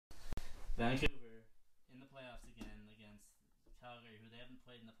Vancouver in the playoffs again against Calgary, who they haven't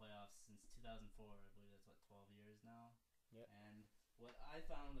played in the playoffs since 2004. I believe that's 12 years now. Yeah. And what I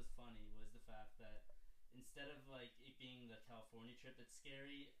found was funny was the fact that instead of like it being the California trip that's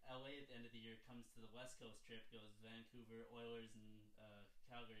scary, LA at the end of the year comes to the West Coast trip, goes Vancouver, Oilers, and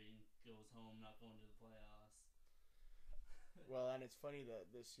Calgary, and goes home, not going to the playoffs. Well, and it's funny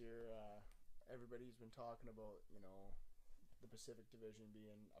that this year everybody's been talking about, the Pacific Division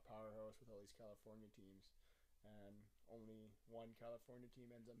being a powerhouse with all these California teams, and only one California team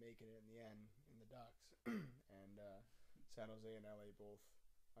ends up making it in the end, in the Ducks, and San Jose and LA both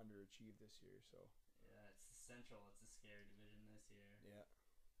underachieved this year. So yeah, it's Central. It's a scary division this year. Yeah.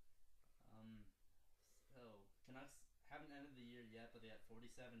 So Canucks haven't ended the year yet, but they had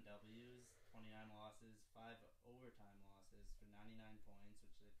 47 W's, 29 losses, 5 overtime losses for 99 points,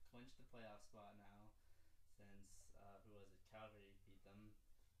 which they've clinched the playoff spot now since, Calgary beat them.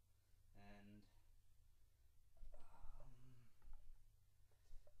 And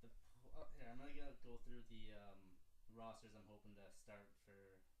here, I'm going to go through the rosters I'm hoping to start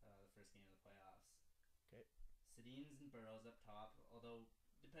for the first game of the playoffs. Okay. Sedin's and Burrows up top, although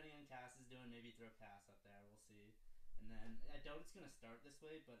depending on Cass is doing, maybe throw Cass up there. We'll see. And then I doubt it's going to start this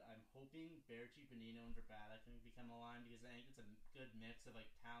way, but I'm hoping Berchi, Bonino, and Verbata can become a line because I think it's a good mix of like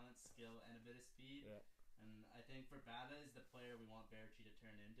talent, skill, and a bit of speed. Yeah. And I think Verbata is the player we want Berchi to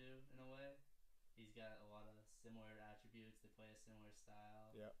turn into in a way. He's got a lot of similar attributes. They play a similar style.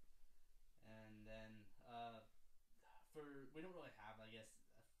 Yeah. And then we don't really have, I guess,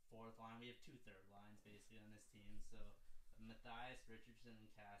 a fourth line. We have two third lines basically on this team. So Matthias, Richardson, and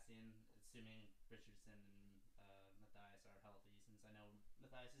Cassian, assuming Richardson and Matthias are healthy, since I know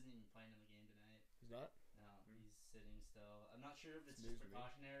Matthias isn't even playing in the game tonight. He's not? No, he's sitting still. I'm not sure if it's just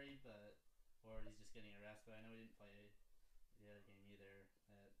precautionary, or he's just getting a rest, but I know he didn't play the other game either.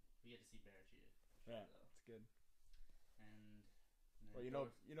 We get to see Berchi. Yeah, that's good. And well, you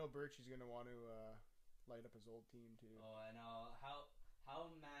know, Berchi's going to want to light up his old team too. Oh, I know. How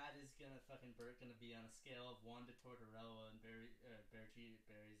mad is fucking Bert gonna be on a scale of 1 to Tortorella and Berchi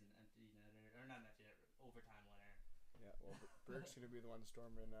Barry's an empty netter, or not an empty netter, overtime winner. Yeah, well, Bert's gonna be the one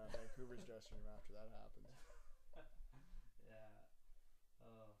storming Vancouver's dressing room after that happens. Yeah.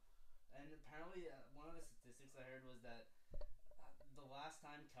 Oh, and apparently one of the statistics I heard was that the last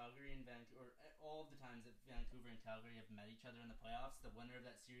time Calgary and Vancouver, or all of the times that Vancouver and Calgary have met each other in the playoffs, the winner of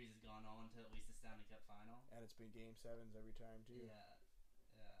that series has gone on to at least the Stanley Cup final. And it's been Game 7s every time too. Yeah.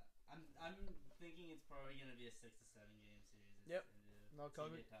 I'm thinking it's probably gonna be a 6 to 7 game series. Yep. No,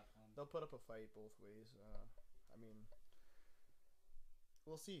 Calgary. They'll put up a fight both ways. I mean,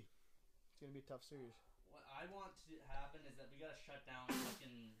 we'll see. It's gonna be a tough series. What I want to happen is that we gotta shut down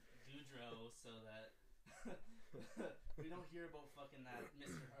fucking Goudreau so that we don't hear about fucking that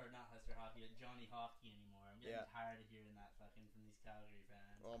not Mr. Hockey, but Johnny Hockey anymore. I'm getting tired of hearing that fucking from these Calgary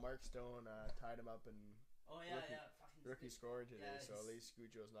fans. Well, Mark Stone tied him up in rookie scoring today, so at least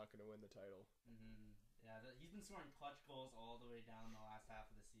Goudreau's not going to win the title. Mm-hmm. Yeah, he's been scoring clutch goals all the way down the last half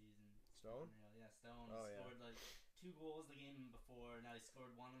of the season. Stone? Yeah, Stone scored like 2 goals the game before. Now he scored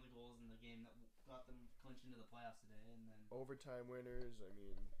one of the goals in the game that got them clinched into the playoffs today, and then overtime winners. I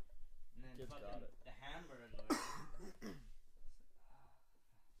mean. And then Kid's got it. The Hamburger.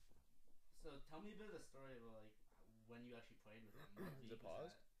 So tell me a bit of the story about like when you actually played with him. Is it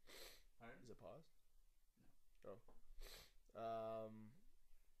paused? Pardon? Is it paused? No. Oh.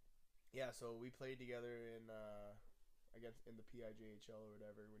 Yeah. So we played together in in the PIJHL or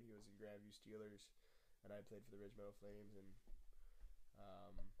whatever when he was in Grandview Steelers, and I played for the Ridge Meadow Flames, and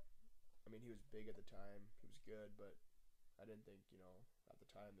I mean he was big at the time. He was good, but I didn't think, at the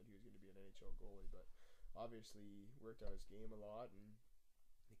time that he was going to be an NHL goalie, but obviously he worked out his game a lot, and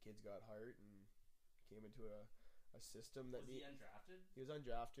the kid's got heart and came into a system that... Was he undrafted? He was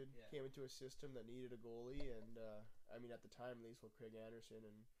undrafted. Yeah. Came into a system that needed a goalie, and I mean at the time at least, Craig Anderson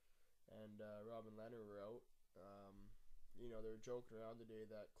and Robin Leonard were out. They were joking around today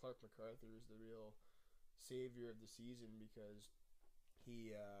that Clark MacArthur is the real savior of the season because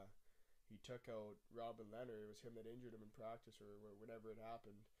he took out Robin Leonard. It was him that injured him in practice or whenever it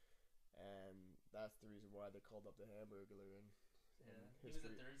happened, and that's the reason why they called up the Hamburglar. And he was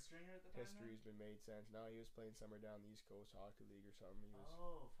a third stringer at the time. History's been made since. Now he was playing somewhere down the East Coast Hockey League or something.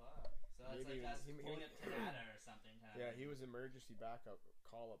 Fuck! So that's like us pulling up Canada or something. Yeah, he was emergency backup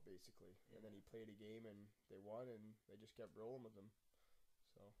call up basically, and then he played a game and they won, and they just kept rolling with him.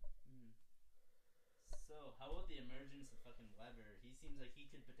 So. So, how about the emergence of fucking Weber? He seems like he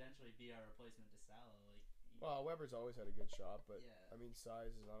could potentially be our replacement to Salo. Well, Weber's always had a good shot, but yeah. I mean,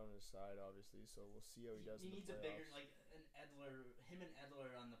 size is not on his side, obviously. So we'll see how he does. He in the needs playoffs. a bigger, like an Edler, him and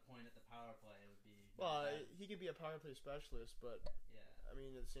Edler on the point at the power Well, he could be a power play specialist, but yeah. I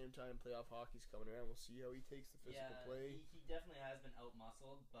mean, at the same time, playoff hockey's coming around. We'll see how he takes the physical play. He definitely has been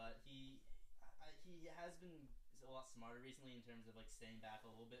out-muscled, but he has been a lot smarter recently in terms of like staying back a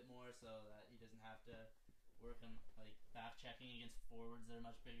little bit more, so that he doesn't have to work on like back checking against forwards that are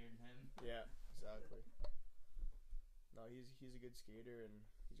much bigger than him. Yeah, exactly. No, he's a good skater, and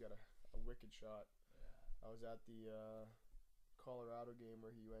he's got a wicked shot. Yeah. I was at the Colorado game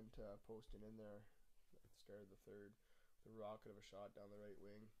where he went posting in there at the start of the third. The rocket of a shot down the right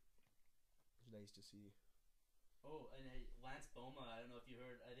wing. It was nice to see. Oh, and Lance Boma, I don't know if you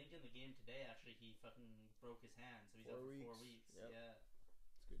heard, I think in the game today, actually, he fucking broke his hand, so he's out for 4 weeks. Yep. Yeah.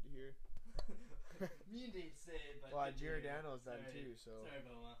 It's good to hear. Mean to say it, but... Well, Giordano's done too, so... Sorry,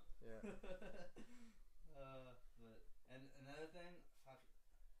 Boma. Yeah. And another thing,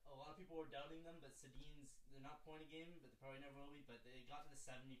 a lot of people were doubting them, but Sedin's, they're not point a game, but they probably never will be, but they got to the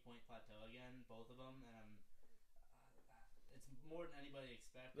 70-point plateau again, both of them, and it's more than anybody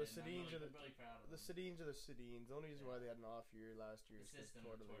expected. The Sedins I'm really proud of them. The Sedins are the Sedins. The only reason why they had an off year last year the is system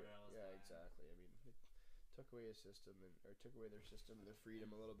Tortorella. Yeah, exactly. I mean, it took away his system or took away their system and their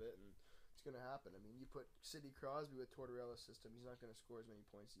freedom a little bit, and it's going to happen. I mean, you put Sidney Crosby with Tortorella's system, he's not going to score as many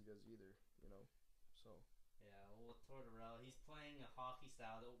points as he does either. You know, so. Yeah, well, with Tortorella, he's playing a hockey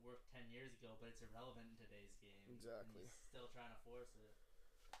style that worked 10 years ago, but it's irrelevant in today's game. Exactly. And he's still trying to force it.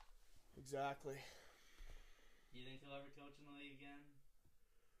 Exactly. Do you think he'll ever coach in the league again?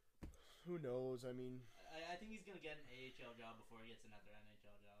 Who knows? I mean, I think he's gonna get an AHL job before he gets another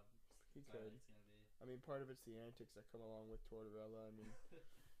NHL job. He could. It's gonna be. I mean, part of it's the antics that come along with Tortorella. I mean,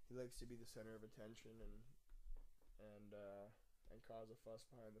 he likes to be the center of attention and cause a fuss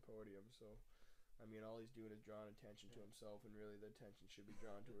behind the podium. So, I mean, all he's doing is drawing attention to himself, and really the attention should be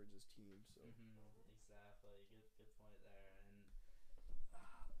drawn towards his team. So. Exactly. Good point there. And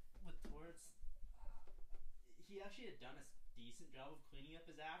with Torts, he actually had done a decent job of cleaning up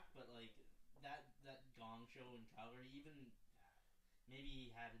his act, but like that gong show in Calgary, even maybe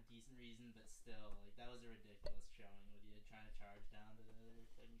he had a decent reason, but still, like that was a ridiculous showing with you trying to charge down to the other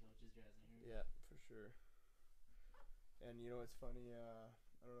fucking coach's dressing room. Yeah, for sure. And you know it's funny, I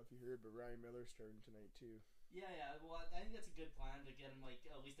don't know if you heard, but Ryan Miller's starting tonight too. Yeah. Well, I think that's a good plan to get him like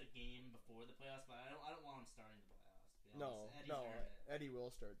at least a game before the playoffs, but I don't want him starting the playoffs. To be honest. Eddie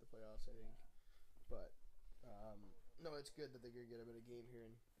will start the playoffs, I think. But no, it's good that they're gonna get him in a game here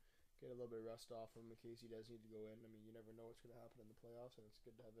and get a little bit of rust off him in case he does need to go in. I mean, you never know what's gonna happen in the playoffs, and it's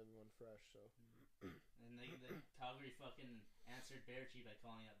good to have everyone fresh. So. And the Calgary fucking answered Bearchi by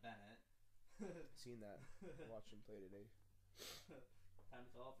calling up Bennett. Seen that. Watched him play today. Time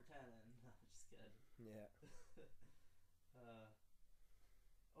to call for 10 and no, just kidding. Yeah.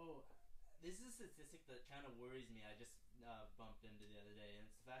 This is a statistic that kind of worries me. I just bumped into the other day, and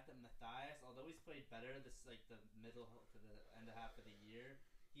it's the fact that Matthias, although he's played better this like the middle to the end of half of the year,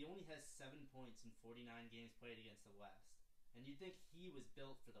 he only has 7 points in 49 games played against the West. And you'd think he was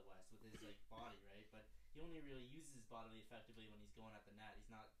built for the West with his like body, right? But he only really uses his body effectively when he's going at the net. He's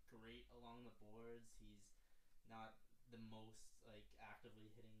not great along the boards. He's not the most like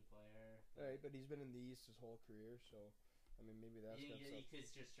actively hitting player. Right, but he's been in the East his whole career, so I mean maybe that's he's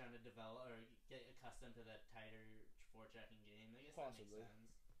just trying to develop or get accustomed to that tighter forechecking game. I guess possibly. That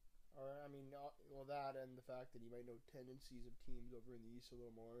makes sense. Or I mean, well, that and the fact that he might know tendencies of teams over in the East a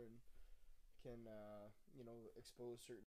little more and can expose certain